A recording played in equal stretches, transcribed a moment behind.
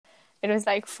it was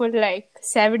like full like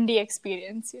 70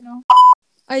 experience,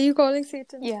 Are you calling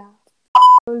Satan? Yeah.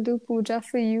 I'll do puja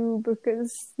for you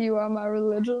because you are my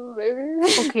religion, baby.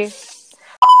 Okay.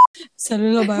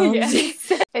 Cellular biology.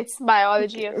 Yes. It's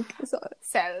biology of sorry.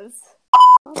 cells.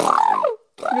 Do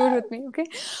it with me, okay?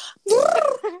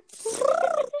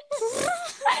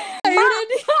 Are you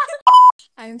ready?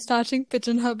 I am starting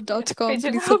pigeonhub.com.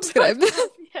 Please subscribe.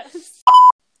 Yes.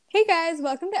 Hey guys,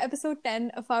 welcome to episode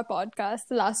 10 of our podcast,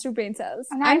 The Last Two Brain Cells.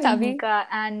 And I'm I'm Tavi. Mika,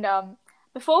 and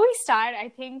before we start, I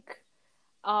think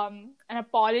an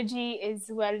apology is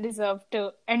well deserved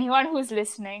to anyone who's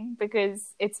listening,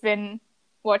 because it's been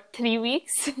 3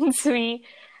 weeks since we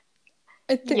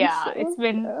I think so. It's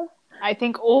been I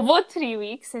think over 3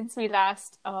 weeks since we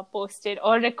last posted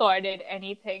or recorded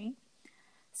anything,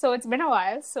 so it's been a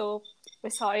while, so we're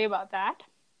sorry about that.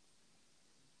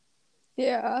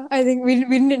 Yeah, I think we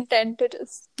didn't intend to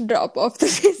just drop off the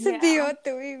face of the earth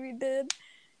the way we did.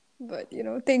 But,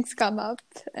 things come up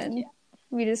and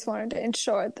we just wanted to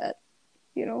ensure that,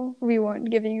 we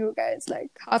weren't giving you guys like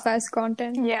half-assed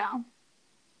content. Yeah.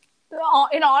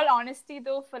 In all honesty,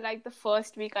 though, for like the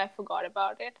first week, I forgot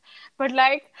about it. But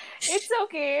like, it's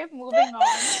okay. Moving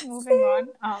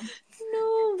on.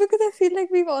 No, because I feel like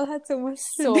we've all had so much.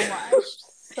 So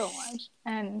much.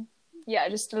 And yeah,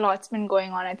 just a lot's been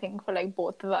going on, I think, for like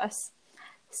both of us.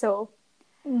 So,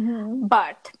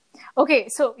 but okay,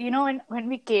 so when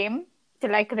we came to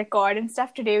like record and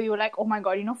stuff today, we were like, oh my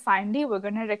god, finally we're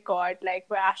gonna record. Like,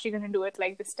 we're actually gonna do it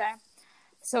like this time.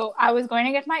 So I was going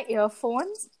to get my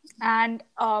earphones, and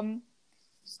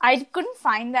I couldn't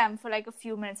find them for like a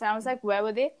few minutes. And I was like, where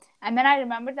were they? And then I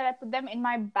remembered that I put them in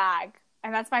my bag,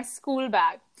 and that's my school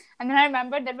bag. And then I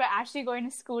remembered that we're actually going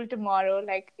to school tomorrow,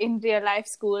 like in real life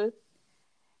school.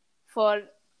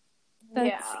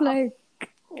 That's like,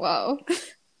 wow.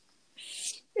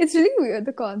 It's really weird,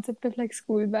 the concept of like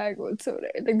school bag also,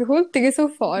 right? Like the whole thing is so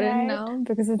foreign now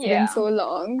because it's been so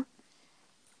long.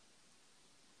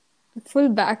 The full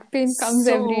back pain comes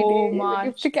every day. Much. Like,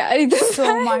 you have to carry this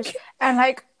so much. And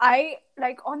like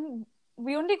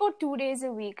we only go 2 days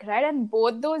a week, right? And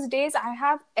both those days I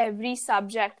have every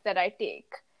subject that I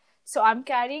take. So I'm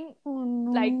carrying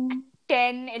like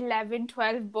 10, 11,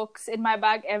 12 books in my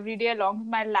bag every day, along with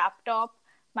my laptop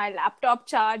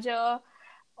charger,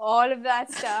 all of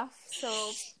that stuff.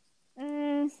 So,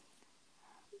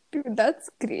 Dude, that's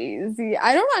crazy.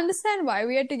 I don't understand why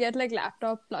we had to get like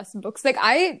laptop plus books. Like,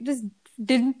 I just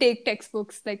didn't take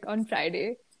textbooks like on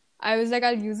Friday. I was like,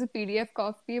 I'll use a PDF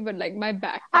copy, but like my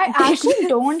back. I actually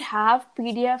don't have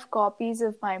PDF copies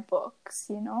of my books,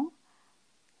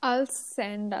 I'll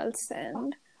send.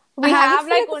 We have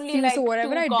like only like so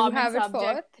whatever I do have it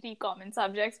for. 3 common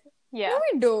subjects. Yeah. No,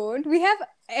 we don't. We have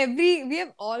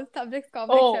all subjects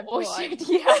common except one. Shit,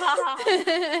 yeah.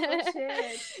 Oh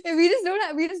shit.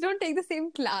 We just don't take the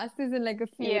same classes in like a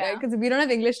few, right? Because we don't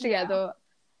have English together.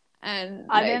 And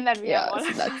other than that, we have all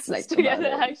so that's like together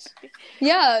actually.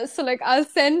 Yeah, so like I'll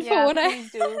send for what I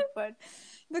do, but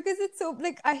because it's so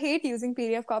like I hate using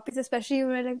PDF copies, especially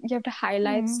when like you have to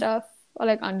highlight stuff or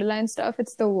like underline stuff.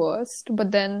 It's the worst.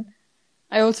 But then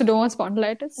I also don't want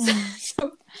spondylitis.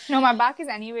 No, my back is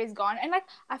anyways gone. And like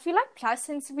I feel like plus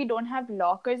since we don't have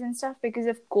lockers and stuff because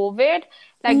of COVID,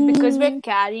 like because we're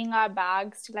carrying our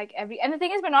bags to like and the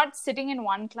thing is we're not sitting in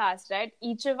one class, right?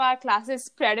 Each of our classes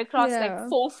spread across like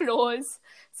 4 floors.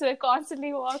 So we're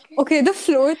constantly walking. Okay, the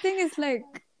floor thing is like,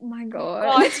 my god.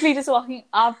 Constantly just walking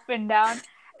up and down.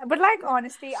 But like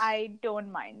honestly, I don't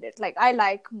mind it. Like I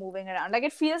like moving around. Like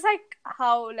it feels like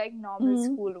how like normal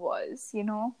school was,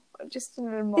 just a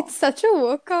little more. It's such a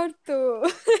workout though.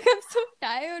 Like, I'm so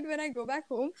tired when I go back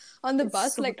home on the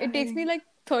bus. So like tiring. It takes me like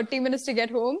 30 minutes to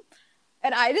get home.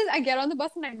 And I get on the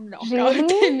bus and I knock out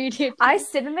immediately. I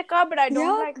sit in the car, but I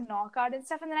don't like knock out and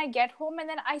stuff. And then I get home and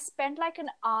then I spend like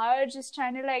an hour just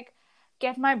trying to like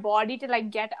get my body to like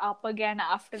get up again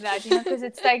after that, because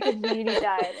it's like really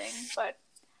tiring. But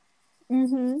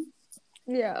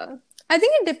yeah. I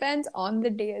think it depends on the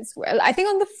day as well. I think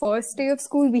on the first day of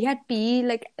school, we had PE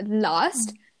like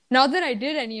last. Not that I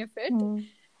did any of it.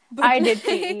 But I did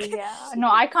PE, yeah.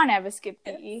 No, I can't ever skip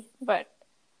PE, but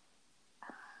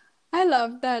I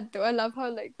love that though. I love how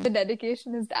like the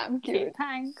dedication is damn cute. Okay,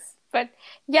 thanks. But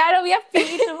yeah, no, we have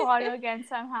PE tomorrow again,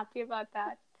 so I'm happy about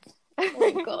that.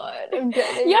 Oh god, I'm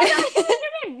jealous. You're not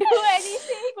even gonna do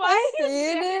anything. I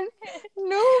hate it.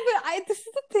 No, but this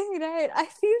is the thing, right? I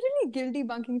feel really guilty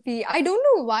bunking PE. I don't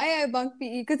know why I bunk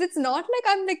PE, because it's not like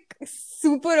I'm like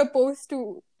super opposed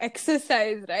to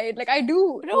exercise, right? Like I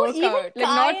do work out, like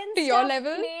not to your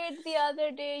level. Played the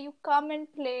other day. You come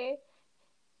and play.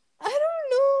 I don't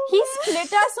know. He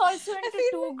split us also into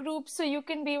two groups so you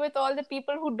can be with all the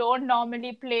people who don't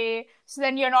normally play. So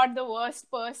then you're not the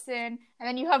worst person, and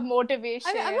then you have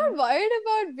motivation. I'm not worried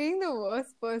about being the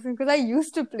worst person because I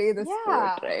used to play the sport,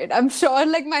 Yeah. right? I'm sure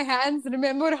like my hands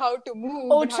remember how to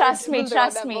move. Oh, and how to trust me.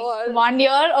 dribble the ball. 1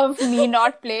 year of me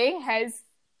not playing has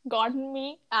gotten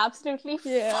me absolutely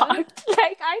fucked.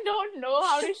 Like, I don't know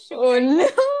how to shoot. Oh no.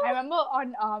 I remember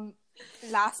on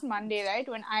last Monday, right,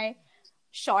 when I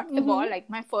shot the ball, like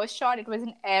my first shot, it was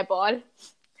an air ball.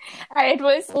 And it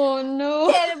was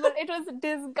terrible. It was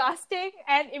disgusting.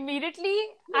 And immediately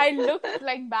I looked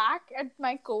like back at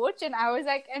my coach and I was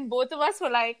like, and both of us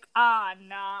were like, nah.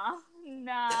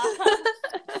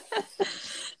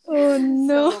 Oh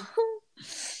no.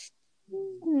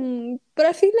 So, but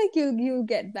I feel like you'll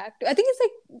get back to. I think it's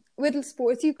like with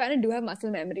sports, you kind of do have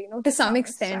muscle memory, to some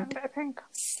extent. I think.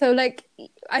 So like,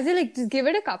 I feel like just give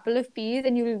it a couple of P's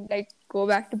and you'll like go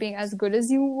back to being as good as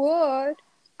you were.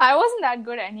 I wasn't that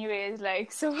good anyways,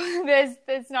 like, so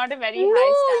there's not a very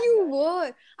high standard. No, you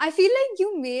were. I feel like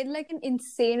you made like an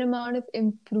insane amount of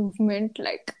improvement.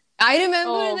 Like, I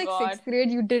remember in like 6th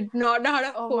grade, you did not know how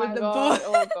to hold the ball.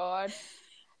 Oh god.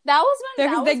 That was when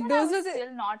I was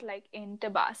still not like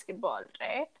into basketball,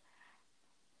 right?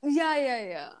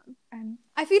 Yeah. And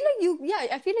I feel like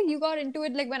you got into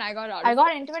it like when I got out of it. I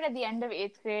got into it at the end of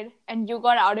 8th grade and you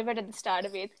got out of it at the start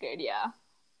of 8th grade, yeah.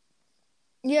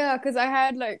 Yeah, because I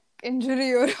had like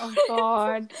injury or oh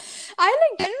god. I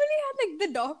like generally had like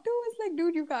the doctor was like,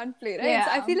 dude, you can't play, right? Yeah.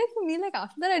 So I feel like for me, like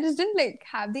after that, I just didn't like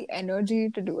have the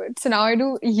energy to do it. So now I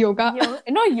do yoga.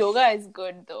 Yoga is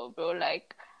good though, bro.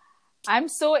 Like, I'm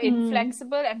so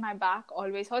inflexible and my back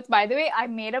always hurts. By the way, I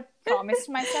made a promise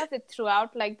to myself that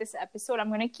throughout like this episode, I'm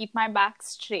gonna keep my back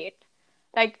straight.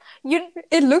 Like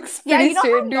it looks pretty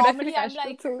straight, dude. Normally I'm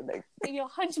like, you're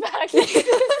hunchback.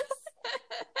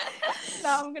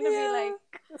 Now I'm gonna be like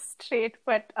straight,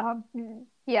 but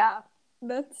yeah,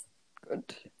 that's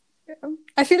good. Yeah.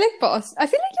 I feel like your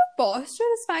posture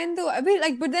is fine though. I mean,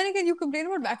 like, but then again, you complain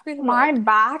about back pain. My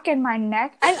back and my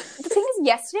neck. And the thing is,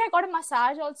 yesterday I got a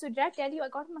massage also. Did I tell you I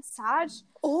got a massage?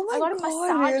 Oh my god, I got a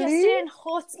massage yesterday and it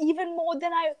hurts even more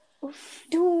than I.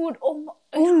 Dude,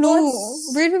 no!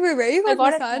 Wait, where you got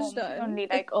massage done? Only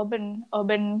like urban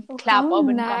company,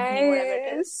 whatever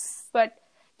it is. But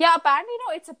yeah, apparently,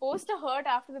 it's supposed to hurt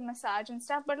after the massage and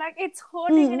stuff, but like it's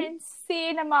hurting an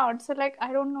insane amount. So like,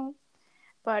 I don't know,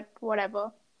 but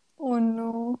whatever. Oh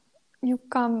no! You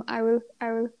come, I will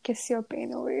kiss your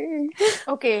pain away.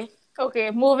 Okay.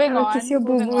 Moving on. Kiss your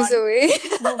boo-boos away.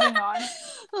 Moving on.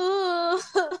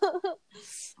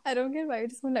 I don't get why you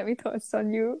just won't let me thoughts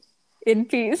on you in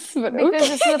peace, but because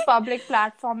this is a public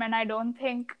platform, and I don't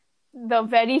think the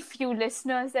very few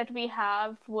listeners that we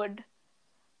have would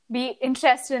be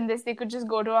interested in this. They could just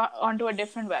go onto a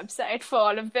different website for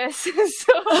all of this.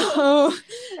 So,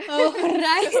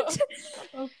 right.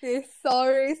 Okay,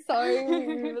 sorry.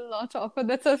 We will not offer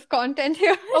that sort of content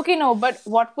here. Okay, no, but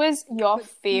what was your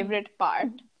favorite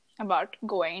part about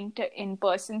going to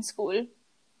in-person school?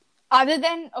 Other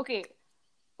than, okay.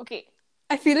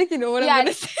 I feel like you know what I'm going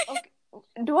to say. Okay.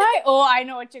 Do I? Oh, I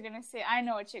know what you're going to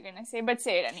say. But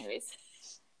say it anyways.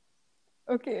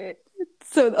 Okay.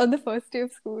 So, on the first day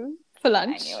of school, for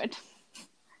lunch. I knew it.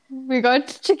 We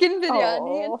got chicken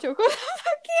biryani and chocolate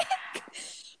cake.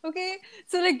 Okay.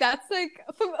 So, like, that's like...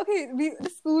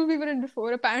 the school we were in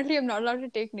before, apparently I'm not allowed to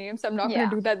take names. So I'm not going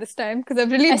to do that this time because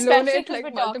I've really blown it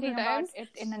like multiple times. About it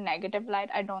in a negative light,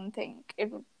 I don't think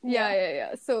it would...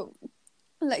 Yeah. So...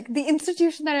 like the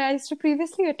institution that I used to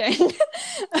previously attend,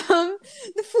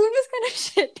 the food was kind of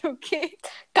shit, okay?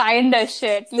 Kind of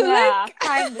shit, so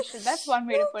kind of shit. That's one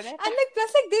way to put it. And like,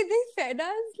 plus like they fed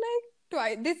us like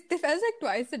twice. They fed us like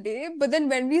twice a day. But then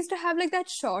when we used to have like that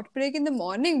short break in the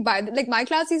morning, like my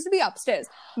class used to be upstairs.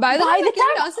 By the time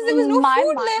downstairs, there was no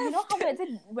food left. You know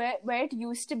how where it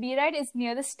used to be, right? It's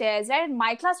near the stairs, right? And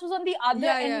my class was on the other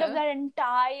end of that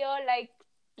entire like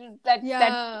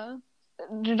that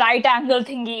right angle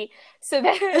thingy. So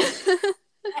then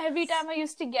every time I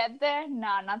used to get there,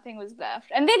 nothing was left.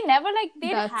 And they never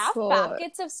they'd have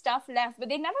packets of stuff left, but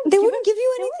they wouldn't give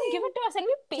you anything. They wouldn't give it to us, and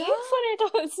we paid for it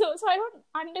also. So I don't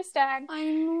understand. I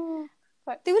know.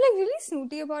 But they were like really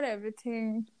snooty about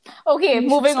everything. Okay,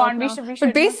 moving on. We should.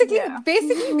 But basically,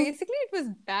 it was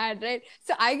bad, right?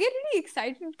 So I get really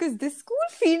excited because this school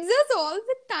feeds us all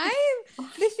the time.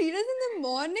 They feed us in the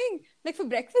morning, like for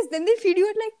breakfast. Then they feed you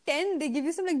at like 10. They give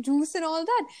you some like juice and all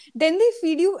that. Then they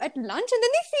feed you at lunch, and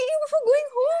then they feed you before going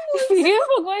home. Feed you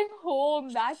before going home.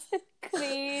 That's the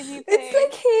crazy thing. It's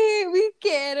like, hey, we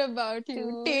care about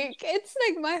you. It's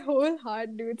like my whole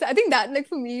heart, dude. So I think that like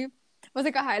for me. was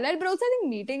like a highlight. But also, I think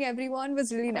meeting everyone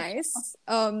was really nice.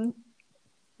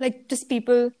 Like just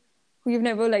people who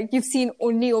you've seen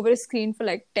only over a screen for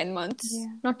like 10 months. Yeah.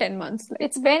 Not 10 months. Like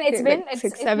It's been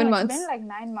 6-7 months. It's been like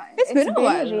 9 months. It's been a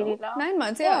while. Really long. 9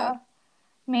 months, yeah.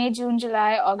 May, June,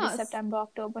 July, August, Yes. September,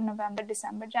 October, November,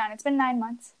 December, Jan. It's been 9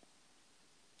 months.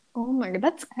 Oh my god,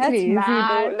 that's crazy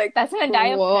mad. though. Like that's an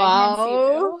entire pregnancy,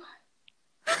 bro.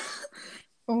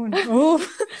 Oh no.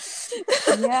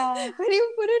 Yeah. When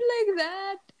you put it like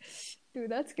that. Dude,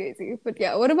 that's crazy. But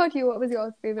yeah, what about you? What was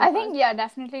your favorite I think,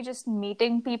 definitely just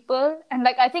meeting people. And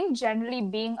like, I think generally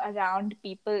being around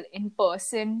people in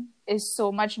person is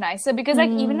so much nicer. Because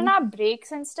like, even in our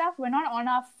breaks and stuff, we're not on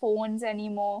our phones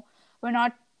anymore. We're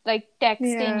not like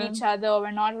texting each other.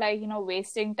 We're not like,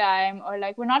 wasting time. Or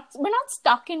like, we're not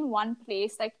stuck in one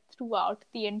place like throughout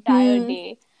the entire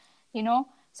day,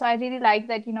 So I really like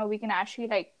that, we can actually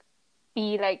like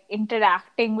be like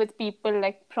interacting with people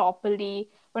like properly.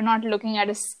 We're not looking at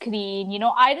a screen,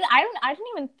 I didn't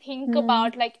even think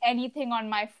about like anything on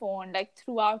my phone like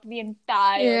throughout the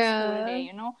entire school day,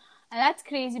 and that's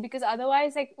crazy because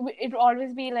otherwise like it'd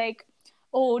always be like,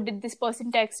 oh, did this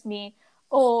person text me?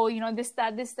 Oh, this,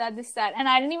 that, and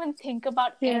I didn't even think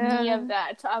about any of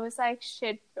that. So I was like,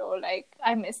 shit, bro, like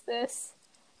I miss this.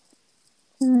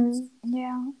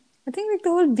 Yeah. I think like the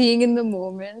whole being in the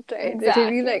moment, right? Exactly. It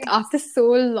really like after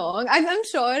so long, I'm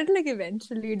sure it like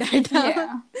eventually died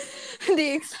down,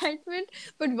 the excitement.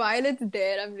 But while it's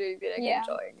there, I'm really like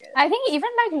enjoying it. I think even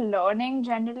like learning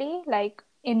generally, like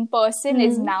in person,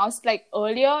 is now like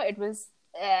earlier it was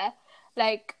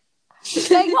like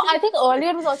no, I think earlier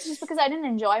it was also just because I didn't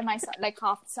enjoy my like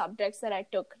half the subjects that I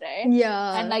took, right?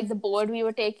 Yeah. And like the board we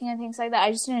were taking and things like that,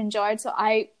 I just didn't enjoy it, so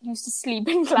I used to sleep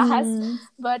in class.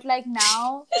 But like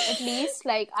now, at least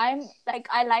like I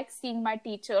like seeing my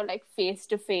teacher like face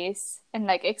to face and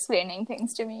like explaining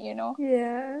things to me,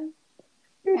 Yeah.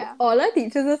 Dude, all our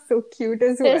teachers are so cute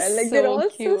as well. Like they're all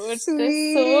cute. so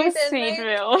sweet. They're so sweet,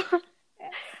 real.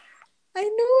 I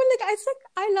know, like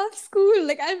I love school.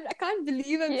 Like I can't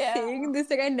believe I'm saying this.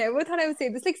 Like I never thought I would say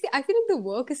this. Like, see, I feel like the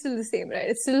work is still the same, right?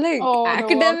 It's still like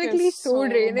academically so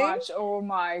draining. Much. Oh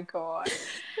my god.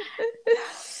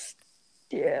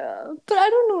 Yeah, but I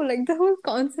don't know. Like the whole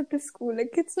concept of school,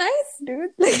 like it's nice,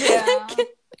 dude. Like,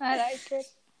 I like it.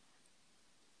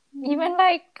 Even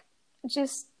like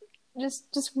just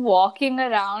walking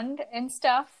around and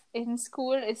stuff in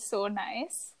school is so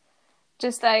nice.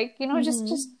 Just like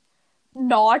just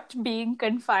not being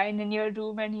confined in your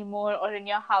room anymore or in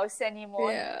your house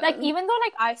anymore. Like even though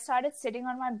like I started sitting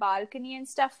on my balcony and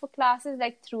stuff for classes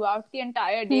like throughout the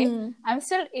entire day, I'm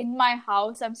still in my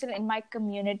house, I'm still in my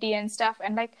community and stuff,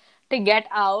 and like to get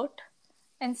out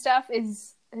and stuff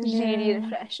is really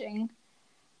refreshing.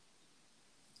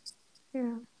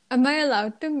 Yeah. Am I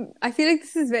allowed to? I feel like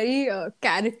this is very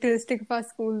characteristic of our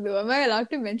school though. Am I allowed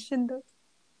to mention this?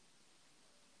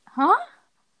 Huh?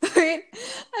 Wait,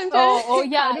 I'm trying to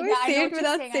think, how do I say it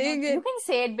without saying it? You can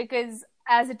say it because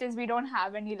as it is, we don't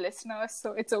have any listeners,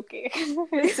 so it's okay.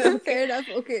 Fair enough.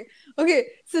 Okay.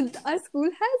 So our school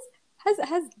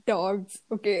has dogs.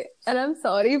 Okay, and I'm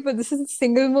sorry, but this is the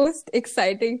single most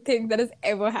exciting thing that has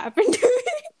ever happened to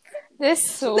me. They're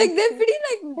so like they're pretty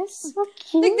like they're so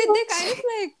cute. Like they're kind of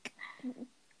like.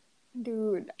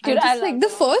 Dude, I like the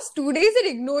first 2 days it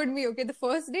ignored me. Okay, the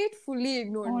first day it fully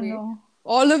ignored me. No.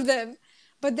 All of them.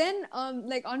 But then,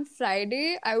 like on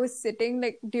Friday, I was sitting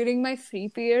like during my free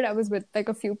period. I was with like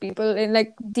a few people in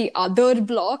like the other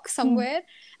block somewhere,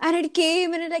 and it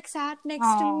came and it like sat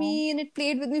next to me and it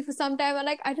played with me for some time. And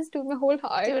like I just took my whole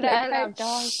heart. Dude, like, I love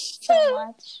dogs so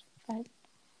much. But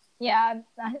yeah,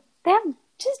 they have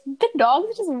the dogs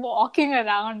are just walking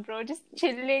around, bro, just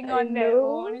chilling on their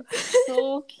own. It's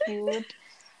so cute.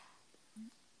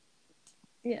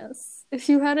 Yes. If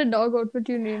you had a dog, what would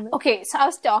you name it? Okay, so I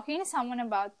was talking to someone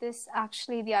about this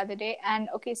actually the other day, and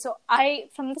okay, so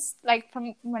from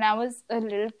when I was a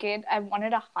little kid, I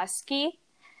wanted a husky,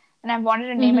 and I wanted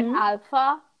to name it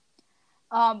Alpha.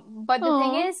 But the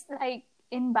thing is, like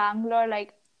in Bangalore,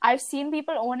 like I've seen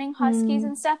people owning huskies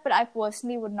and stuff, but I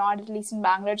personally would not, at least in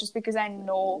Bangalore, just because I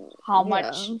know how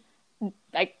much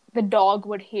like the dog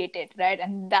would hate it, right?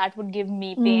 And that would give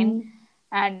me pain.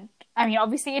 And I mean,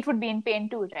 obviously it would be in pain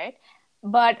too, right?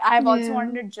 But I've also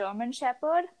wanted a German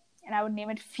Shepherd, and I would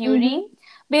name it Fury.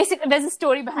 Basically, there's a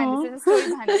story behind this.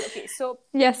 Okay, so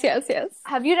yes.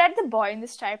 Have you read The Boy in the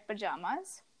Striped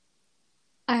Pajamas?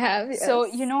 I have. Yes. So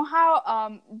you know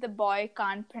how the boy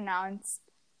can't pronounce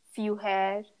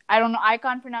Fuhrer. I don't know. I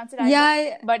can't pronounce it either.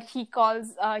 Yeah. But he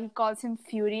calls him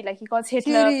Fury. Like he calls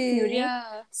Hitler Fury.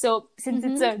 Yeah. So since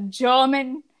it's a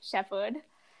German Shepherd,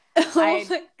 Oh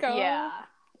my god. Yeah.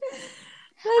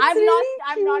 That's I'm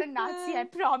really not a cute, Nazi, I man.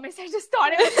 promise. I just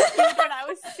thought it was cute when I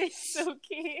was 6,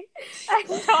 okay? I'm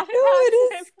not a No, it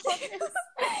Nazi, I is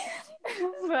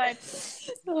promise.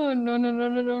 But oh no,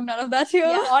 none of that here.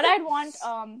 yeah, or I'd want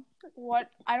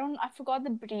I forgot the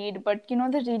breed, but you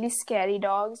know the really scary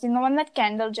dogs? You know one that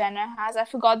Kendall Jenner has? I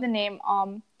forgot the name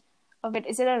of it.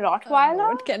 Is it a I don't know Rottweiler?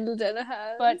 what Kendall Jenner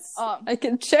has. But I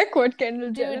can check what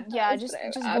Kendall Jenner dude, yeah, has, but I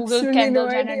have just Google absolutely Kendall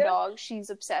no Jenner idea. dog. She's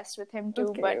obsessed with him too.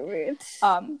 Okay, But wait.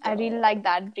 I really like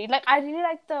that breed. Like I really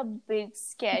like the big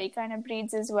scary kind of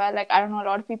breeds as well. Like I don't know, a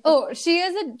lot of people. Oh, she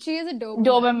is a Doberman.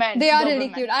 Doberman. They are really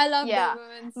Doberman. cute. I love Yeah.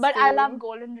 Dobermans But too. I love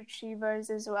golden retrievers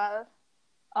as well.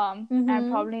 I'd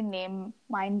probably name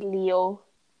mine Leo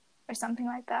or something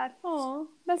like that. Oh,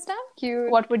 that's damn cute.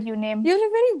 What would you name? You have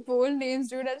like very bold names,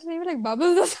 dude. I just name it like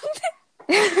Bubbles or something.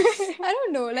 I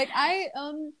don't know. Like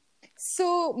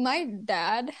so my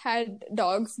dad had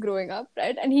dogs growing up,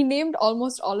 right? And he named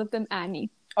almost all of them Annie.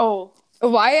 Oh.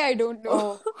 Why, I don't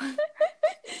know. Oh.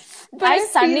 But I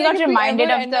suddenly like got reminded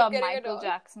of end up the getting a Michael dog.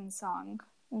 Jackson song.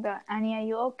 The Annie, are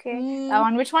you okay? That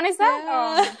one. Which one is that?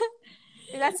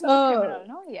 Yeah. That's Smooth Criminal,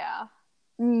 no? Yeah.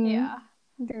 Yeah.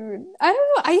 Dude. I don't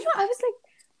know. I was like,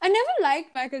 I never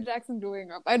liked Michael Jackson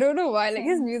growing up. I don't know why. Like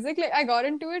his music, like I got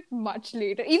into it much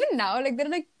later. Even now, like there are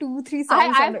like 2-3 songs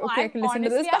I'm like, okay, I can listen to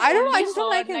this. But I don't know, I just don't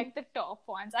like him. Like the top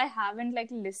ones. I haven't like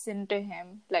listened to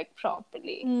him like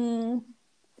properly.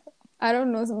 I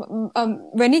don't know.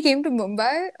 When he came to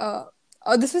Mumbai,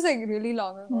 this was like really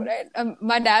long ago, right?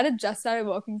 My dad had just started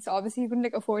working, so obviously he couldn't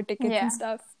like afford tickets and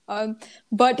stuff.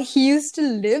 But he used to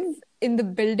live in the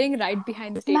building right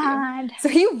behind the stadium. Mad. So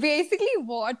he basically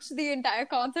watched the entire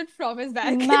concert from his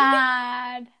balcony.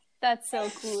 Mad. That's so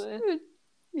cool.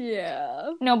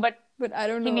 Yeah. No, but I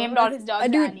don't know. He named all his dogs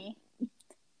Annie.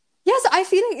 Yeah, so I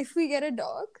feel like if we get a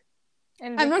dog,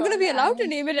 I'm not going to be allowed to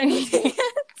name it anything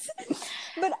else.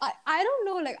 But I don't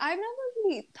know, like I've never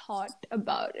really thought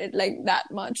about it like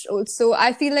that much also.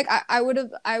 I feel like I would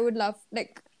love,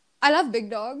 like, I love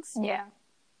big dogs. Yeah.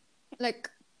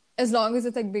 Like, as long as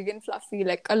it's like big and fluffy,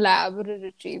 like a lab or a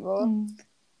retriever.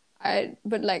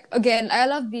 But like, again, I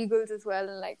love beagles as well,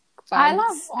 and like pugs. I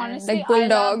love, honestly, like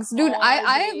bulldogs. Dude,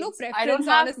 I have no breeds. preference, I don't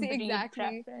have honestly, breed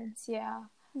exactly. preference, yeah.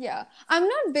 Yeah. I'm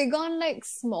not big on like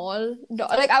small dog.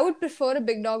 Like I would prefer a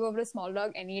big dog over a small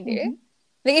dog any day.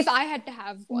 Like if I had to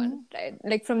have one, right?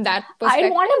 Like from that perspective. I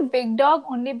want a big dog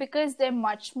only because they're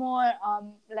much more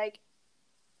like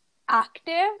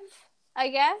active, I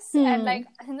guess. And like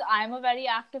since I'm a very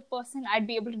active person, I'd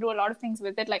be able to do a lot of things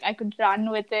with it. Like I could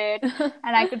run with it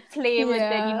and I could play with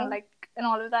it, you know, like and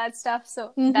all of that stuff.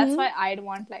 So that's why I'd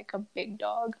want like a big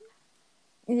dog.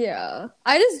 Yeah.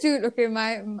 I just do okay,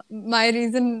 my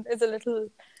reason is a little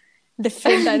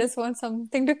different. I just want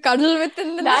something to cuddle with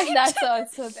in the night. That's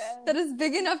also there. That is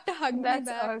big enough to hug me back.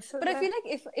 Also but there. I feel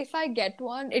like if I get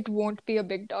one, it won't be a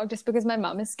big dog just because my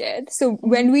mom is scared. So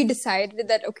when we decided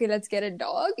that, okay, let's get a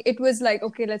dog, it was like,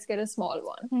 okay, let's get a small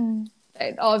one.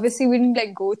 Right? Obviously, we didn't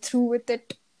like go through with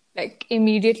it like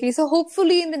immediately. So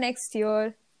hopefully in the next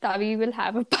year, Tavi will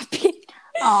have a puppy.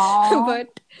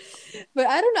 But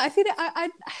I don't know. I feel like I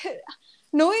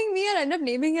knowing me, I'll end up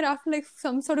naming it after like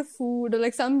some sort of food or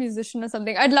like some musician or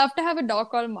something. I'd love to have a dog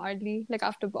called Marley, like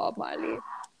after Bob Marley.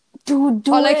 Dude,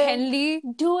 do or it. like Henley.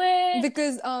 Do it.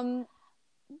 Because I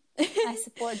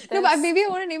support this. No, but maybe I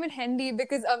want to name it Henley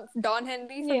because Don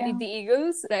Henley from the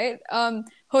Eagles, right?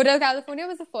 Hotel California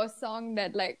was the first song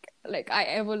that like I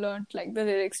ever learned like the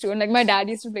lyrics to, and like my dad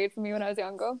used to play it for me when I was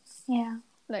younger. Yeah.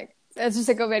 Like that's just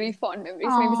like a very fond memory.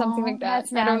 So maybe something like that.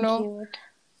 That's I don't know.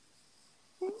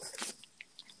 Cute.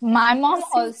 My mom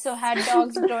also had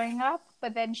dogs growing up,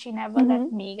 but then she never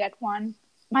let me get one.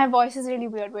 My voice is really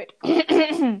weird. Wait.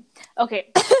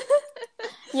 Okay.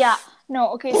 Yeah.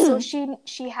 No. Okay. So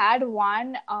she had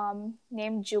one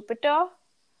named Jupiter,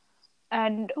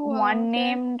 and one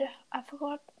named, I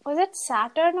forgot. Was it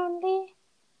Saturn only?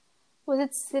 Was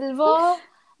it Silver?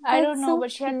 I don't know,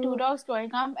 but she had 2 dogs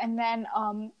growing up, and then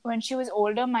when she was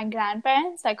older, my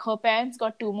grandparents, like her parents,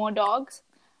 got 2 more dogs,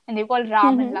 and they called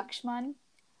Ram and Lakshman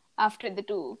after the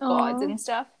 2 gods and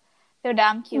stuff. They're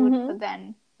damn cute, but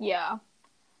then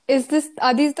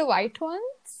Are these the white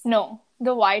ones? No,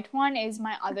 the white one is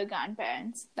my other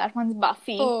grandparents. That one's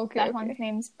Buffy. Oh, okay. That one's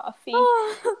name's Buffy.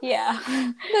 Oh, yeah,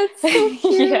 that's so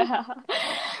cute. Yeah,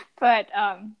 but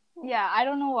I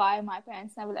don't know why my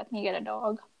parents never let me get a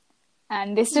dog.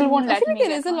 And they still won't let me. I feel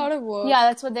like it is a lot of work. Yeah,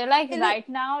 that's what they're like right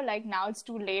now. Like now it's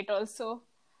too late also.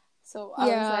 So I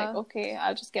was like, okay,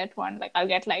 I'll just get one. Like I'll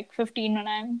get like 15 when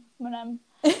I'm when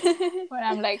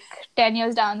I'm like 10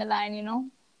 years down the line, you know.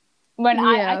 When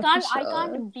Yeah, for I sure.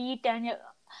 can't be 10 years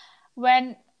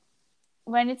when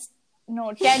it's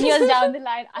no 10 years down the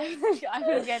line. I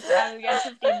will get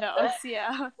 $15.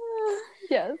 Yeah.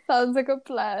 Yeah, sounds like a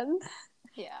plan.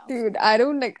 Yeah. Dude, I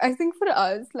don't like, I think for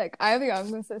us, like, I have a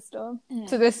younger sister,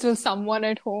 so there's still someone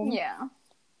at home. Yeah.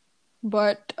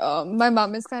 But my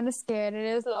mom is kind of scared. It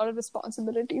is a lot of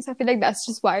responsibilities. I feel like that's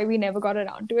just why we never got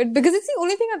around to it. Because it's the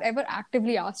only thing I've ever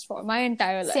actively asked for my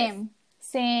entire life. Same.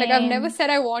 Like, I've never said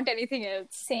I want anything else.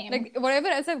 Same. Like, whatever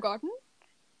else I've gotten,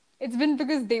 it's been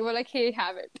because they were like, hey,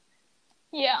 have it.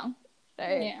 Yeah.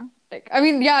 Right? Yeah. Like, I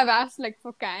mean, yeah, I've asked like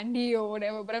for candy or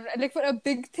whatever, but like for a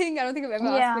big thing, I don't think I've ever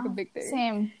asked for like a big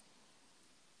thing.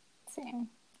 Same.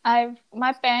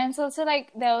 My parents also,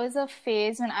 like, there was a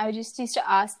phase when I just used to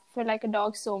ask for like a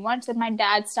dog so much that my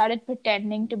dad started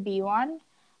pretending to be one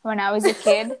when I was a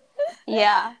kid.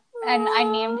 Yeah. And I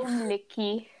named him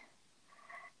Licky.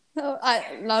 Oh,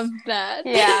 I love that.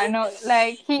 Yeah, no,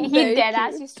 like he Very dead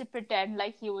ass cute. used to pretend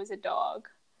like he was a dog.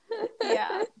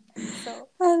 Yeah. So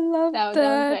I love that was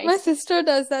that. My very sister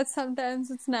does that sometimes.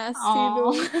 It's nasty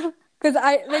though. Because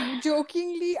I like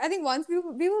jokingly, I think once we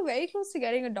were very close to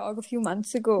getting a dog a few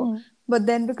months ago, but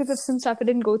then because of some stuff it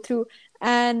didn't go through.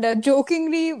 And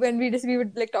jokingly, when we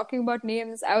were like talking about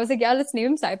names, I was like, yeah, let's name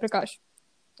him Sai Prakash.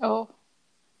 Oh.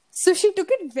 So she took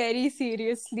it very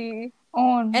seriously.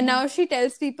 Oh, no. And now she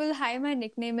tells people, hi, my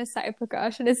nickname is Sai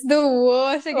Prakash. And it's the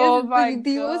worst. I guess Oh it's my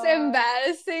the most God.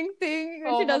 embarrassing thing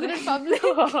when she does it in public.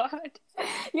 God.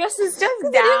 Your sister's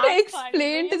You damn have to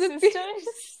explain funny. to Your the sister people.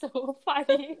 is so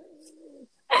funny.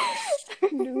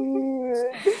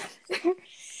 Dude.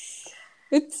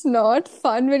 It's not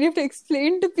fun when you have to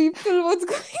explain to people what's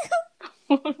going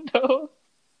on. Oh, no.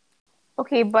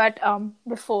 Okay, but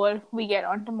before we get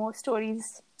on to more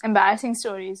stories, embarrassing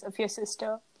stories of your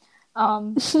sister,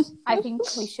 I think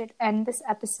we should end this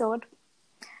episode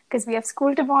because we have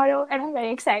school tomorrow and I'm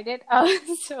very excited.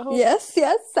 So Yes.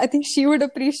 I think she would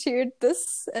appreciate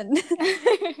this. And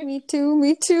me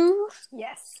too.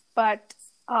 yes, but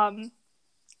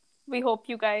we hope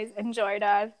you guys enjoyed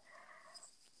our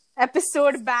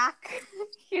episode back,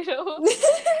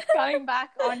 coming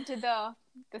back onto the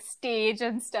stage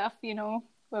and stuff,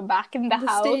 we're back in the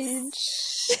house.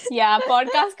 Stage. Yeah,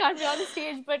 podcast can't be on the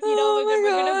stage, but we're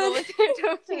gonna go with it.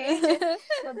 Okay,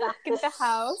 we're back in the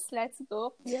house. Let's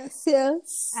go. Yes.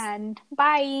 And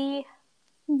bye.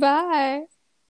 Bye.